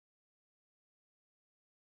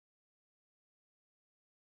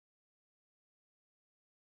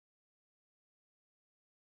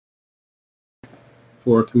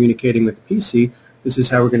for communicating with the PC, this is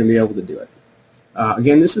how we're going to be able to do it.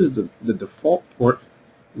 Again, this is the default port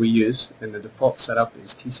we use, and the default setup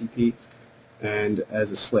is TCP and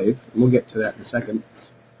as a slave. And we'll get to that in a second.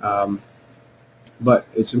 But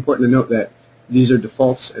it's important to note that these are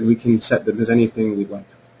defaults, and we can set them as anything we'd like.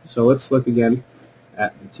 So let's look again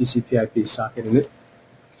at the TCP IP socket in it.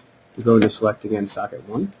 We're going to select again socket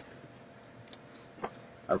 1.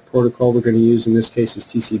 Our protocol we're going to use in this case is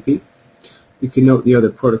TCP. You can note the other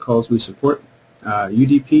protocols we support: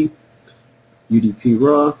 UDP, UDP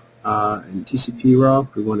raw, and TCP raw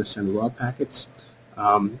if we want to send raw packets.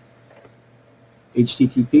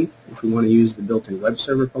 HTTP, if we want to use the built-in web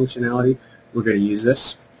server functionality, we're going to use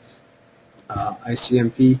this.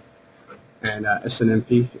 ICMP and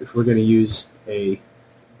SNMP, if we're going to use a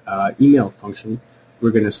email function,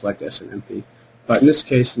 we're going to select SNMP. But in this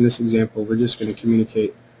case, in this example, we're just going to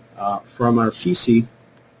communicate from our PC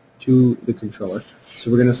to the controller.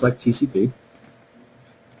 So we're going to select TCP.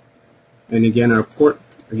 And again, our port,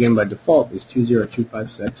 again by default, is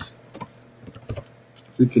 20256.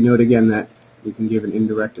 We can note again that we can give an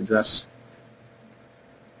indirect address.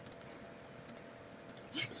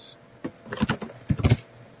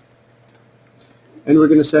 And we're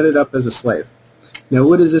going to set it up as a slave. Now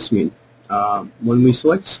what does this mean? When we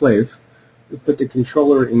select slave, we put the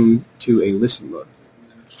controller into a listen mode.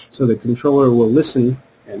 So the controller will listen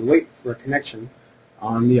and wait for a connection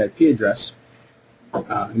on the IP address,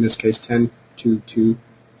 in this case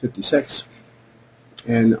 10.2.2.56,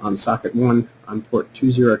 and on socket 1 on port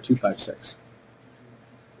 20256.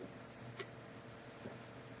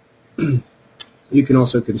 You can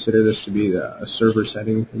also consider this to be a server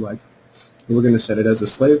setting if you like. And we're going to set it as a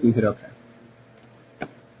slave and hit OK.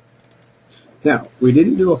 Now, we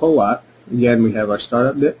didn't do a whole lot. Again, we have our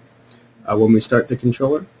startup bit. When we start the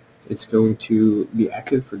controller, it's going to be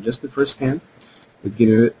active for just the first scan. We've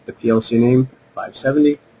given it the PLC name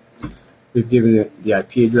 570. We've given it the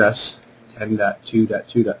IP address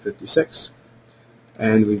 10.2.2.56.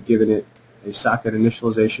 And we've given it a socket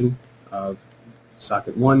initialization of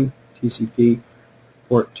socket 1, TCP,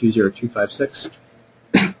 port 20256.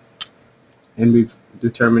 And we've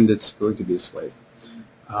determined it's going to be a slave.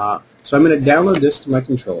 So I'm going to download this to my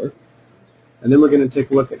controller, and then we're going to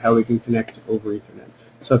take a look at how we can connect over Ethernet.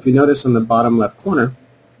 So if you notice on the bottom left corner,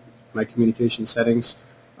 my communication settings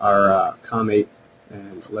are COM8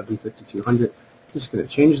 and 115200. I'm just going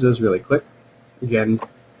to change those really quick. Again,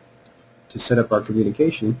 to set up our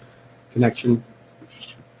communication, connection,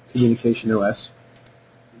 communication OS.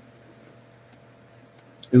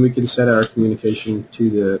 And we can set our communication to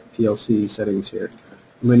the PLC settings here.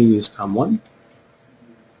 I'm going to use COM1.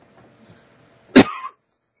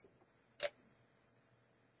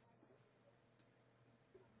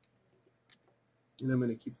 And I'm going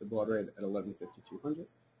to keep the baud rate at 115200.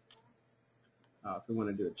 If we want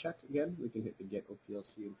to do a check again, we can hit the Get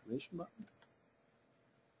OPLC Information button.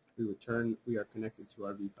 We return we are connected to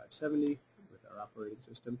our V570 with our operating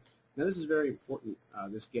system. Now this is very important,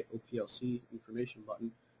 this Get OPLC Information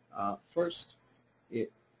button. First,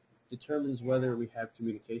 it determines whether we have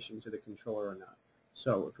communication to the controller or not.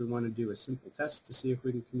 So if we want to do a simple test to see if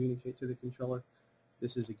we can communicate to the controller,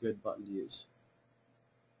 this is a good button to use.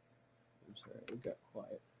 I'm sorry, it got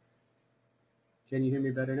quiet. Can you hear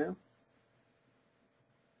me better now?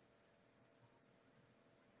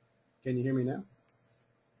 Can you hear me now?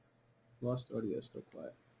 Lost audio, still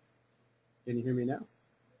quiet. Can you hear me now?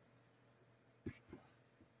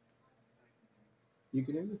 You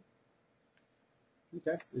can hear me?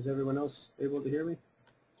 Okay. Is everyone else able to hear me?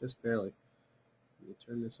 Just barely. Let me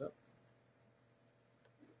turn this up.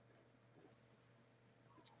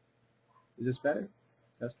 Is this better?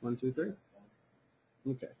 Test 1, 2, 3.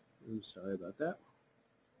 Okay. I'm sorry about that.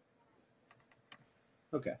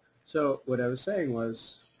 Okay. So what I was saying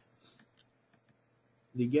was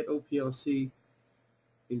the Get OPLC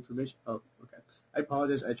information. Oh, okay. I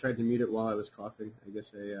apologize. I tried to mute it while I was coughing. I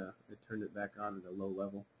guess I turned it back on at a low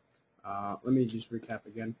level. Let me just recap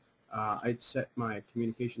again. I set my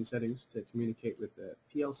communication settings to communicate with the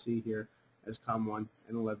PLC here as COM1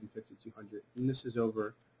 and 115200, and this is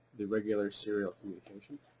over the regular serial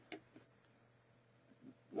communication.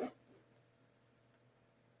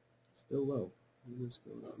 Still low. What is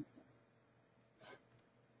going on?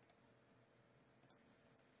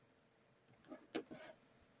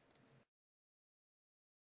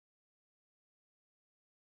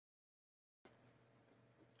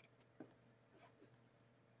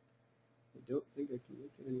 I don't think I can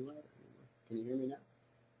make it any louder anymore. Can you hear me now?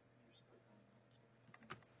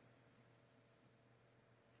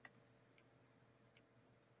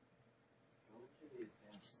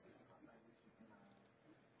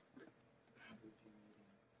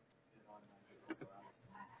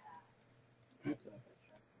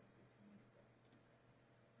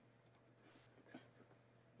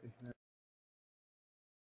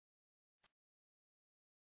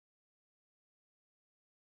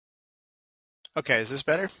 Okay, is this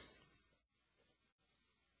better?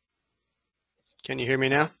 Can you hear me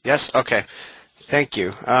now? Yes? Okay. Thank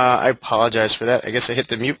you. I apologize for that. I guess I hit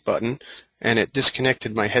the mute button and it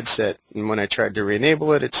disconnected my headset, and when I tried to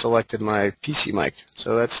re-enable it, it selected my PC mic,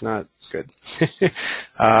 so that's not good.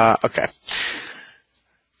 Okay.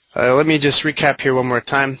 Let me just recap here one more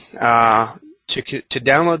time. To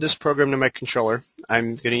download this program to my controller,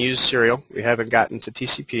 I'm going to use serial. We haven't gotten to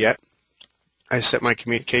TCP yet. I set my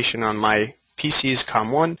communication on my PC's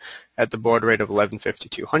COM1 at the baud rate of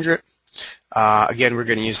 115200. Again, we're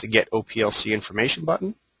going to use the Get OPLC Information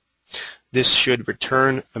button. This should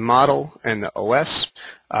return the model and the OS.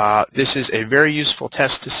 This is a very useful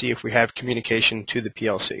test to see if we have communication to the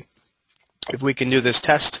PLC. If we can do this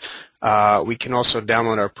test, we can also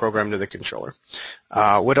download our program to the controller.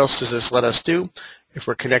 What else does this let us do? If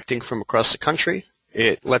we're connecting from across the country,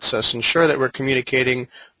 it lets us ensure that we're communicating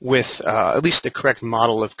with at least the correct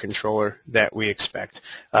model of controller that we expect.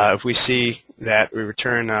 If we see that we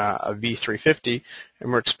return a V350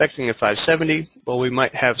 and we're expecting a 570, well, we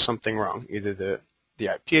might have something wrong, either the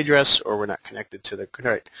IP address or we're not connected to the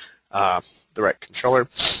right controller.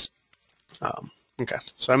 Okay,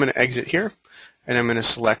 so I'm going to exit here, and I'm going to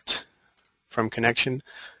select from connection,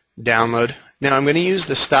 download. Now I'm going to use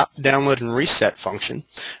the stop, download, and reset function.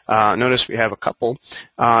 Notice we have a couple.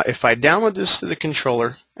 If I download this to the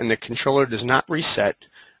controller and the controller does not reset,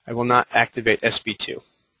 I will not activate SB2.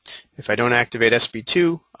 If I don't activate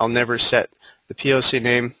SB2, I'll never set the PLC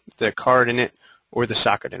name, the card in it, or the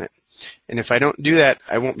socket in it. And if I don't do that,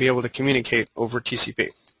 I won't be able to communicate over TCP.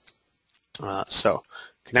 So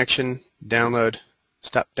connection, download,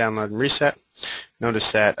 stop, download, and reset.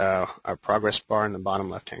 Notice that our progress bar in the bottom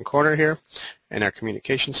left-hand corner here and our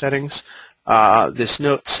communication settings. This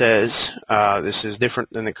note says this is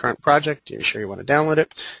different than the current project. You're sure you want to download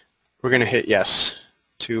it? We're going to hit yes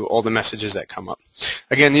to all the messages that come up.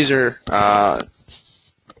 Again, these are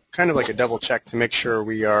kind of like a double check to make sure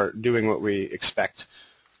we are doing what we expect.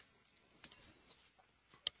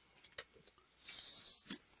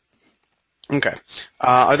 Okay.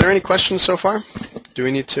 Are there any questions so far? Do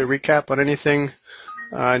we need to recap on anything?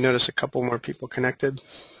 I notice a couple more people connected.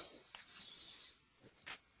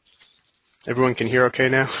 Everyone can hear okay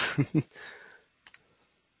now?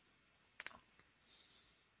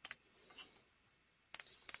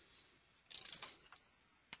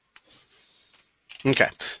 Okay.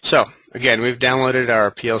 So, again, we've downloaded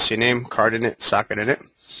our PLC name, card in it, socket in it.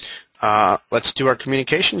 Let's do our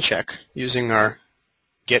communication check using our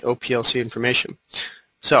Get OPLC Information.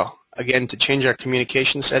 So, again, to change our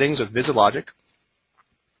communication settings with VisiLogic,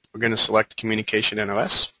 we're going to select Communication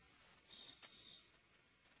NOS.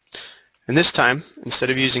 And this time, instead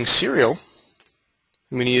of using serial,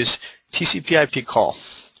 I'm going to use TCP/IP call.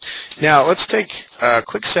 Now, let's take a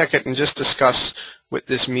quick second and just discuss what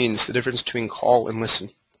this means, the difference between call and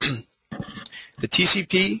listen. The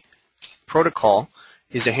TCP protocol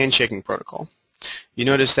is a handshaking protocol. You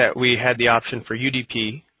notice that we had the option for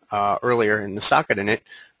UDP earlier in the socket in it.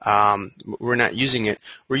 We're not using it.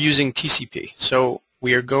 We're using TCP. So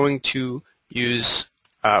we are going to use,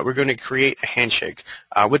 we're going to create a handshake.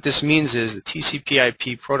 What this means is the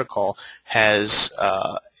TCP/IP protocol has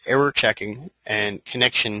error checking and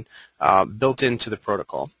connection built into the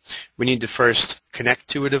protocol. We need to first connect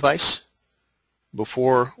to a device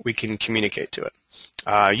before we can communicate to it.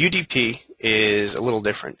 UDP is a little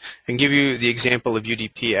different. I can give you the example of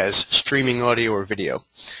UDP as streaming audio or video.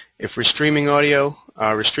 If we're streaming audio,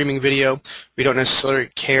 we're streaming video, we don't necessarily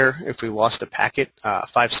care if we lost a packet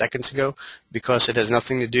 5 seconds ago because it has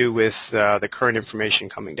nothing to do with the current information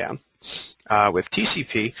coming down. With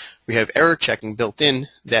TCP, we have error checking built in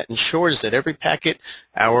that ensures that every packet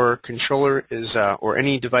our controller is or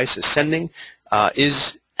any device is sending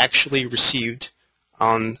is actually received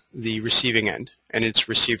on the receiving end, and it's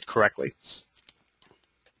received correctly.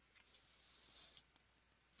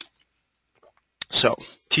 So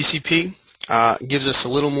TCP gives us a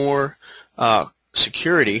little more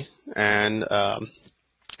security and a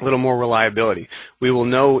little more reliability. We will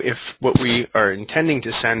know if what we are intending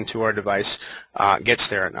to send to our device gets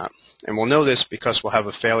there or not. And we'll know this because we'll have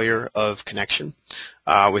a failure of connection.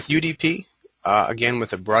 With UDP, again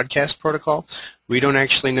with a broadcast protocol, we don't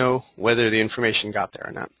actually know whether the information got there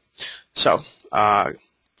or not. So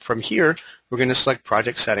from here, we're going to select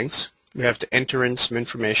project settings. We have to enter in some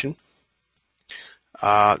information.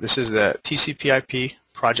 This is the TCP/IP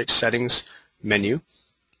project settings menu.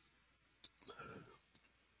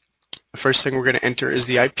 The first thing we're going to enter is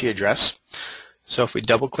the IP address. So if we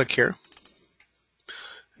double click here,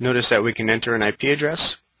 notice that we can enter an IP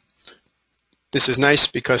address. This is nice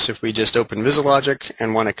because if we just open VisiLogic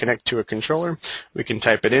and want to connect to a controller, we can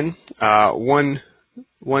type it in. One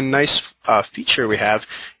nice feature we have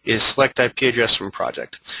is select IP address from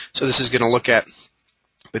project. So this is going to look at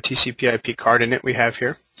the TCP IP card init we have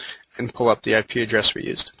here and pull up the IP address we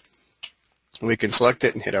used. And we can select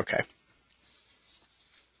it and hit OK.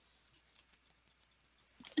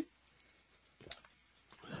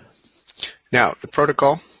 Now the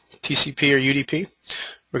protocol, TCP or UDP,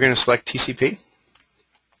 we're going to select TCP.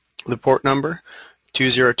 The port number,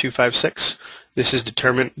 20256. This is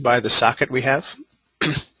determined by the socket we have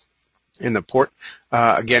in the port.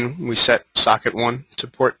 Again, we set socket 1 to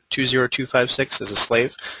port 20256 as a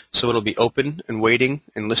slave, so it'll be open and waiting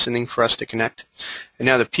and listening for us to connect. And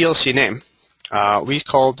now the PLC name, we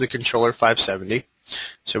called the controller 570,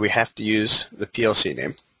 so we have to use the PLC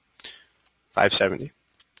name, 570.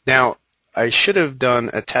 Now, I should have done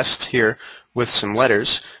a test here with some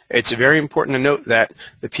letters. It's very important to note that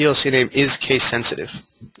the PLC name is case sensitive.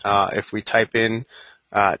 If we type in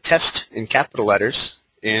test in capital letters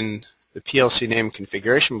in the PLC name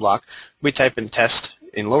configuration block, we type in test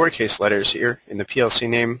in lowercase letters here in the PLC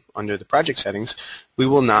name under the project settings, we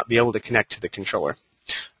will not be able to connect to the controller.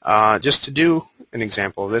 Just to do an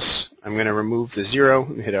example of this, I'm going to remove the 0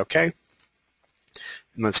 and hit OK.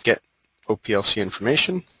 And let's get OPLC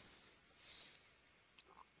information.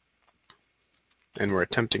 And we're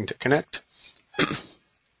attempting to connect.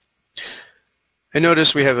 And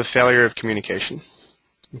notice we have a failure of communication.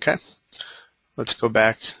 Okay, let's go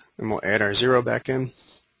back and we'll add our 0 back in.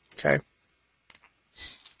 Okay,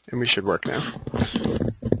 and we should work now.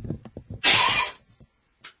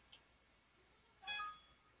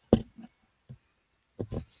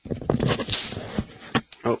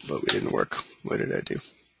 Oh, but we didn't work. What did I do?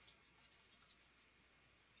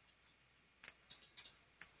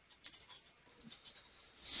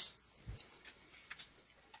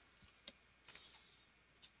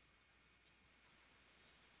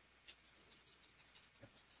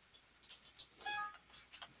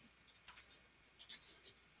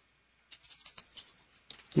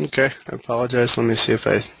 Okay, I apologize. Let me see if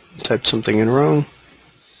I typed something in wrong.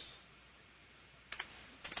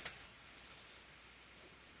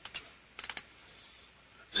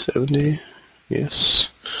 $70,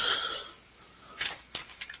 yes.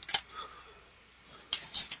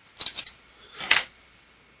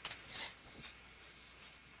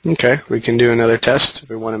 Okay, we can do another test if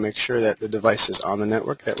we want to make sure that the device is on the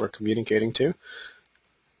network that we're communicating to.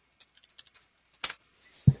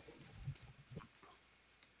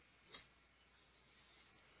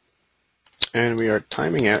 And we are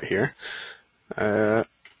timing out here. Oh,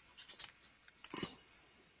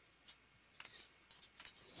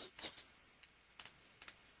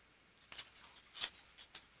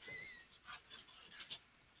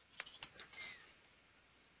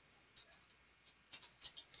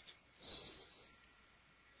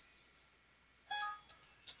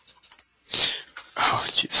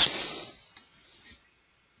 jeez.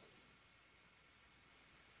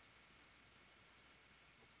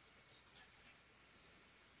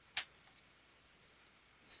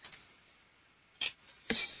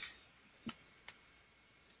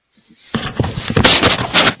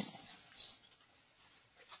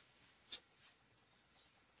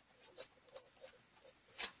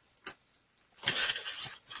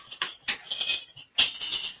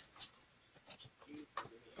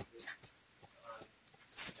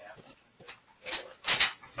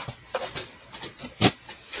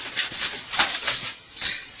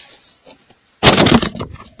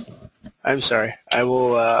 I'm sorry. I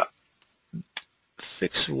will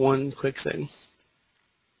fix one quick thing.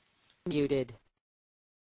 Muted.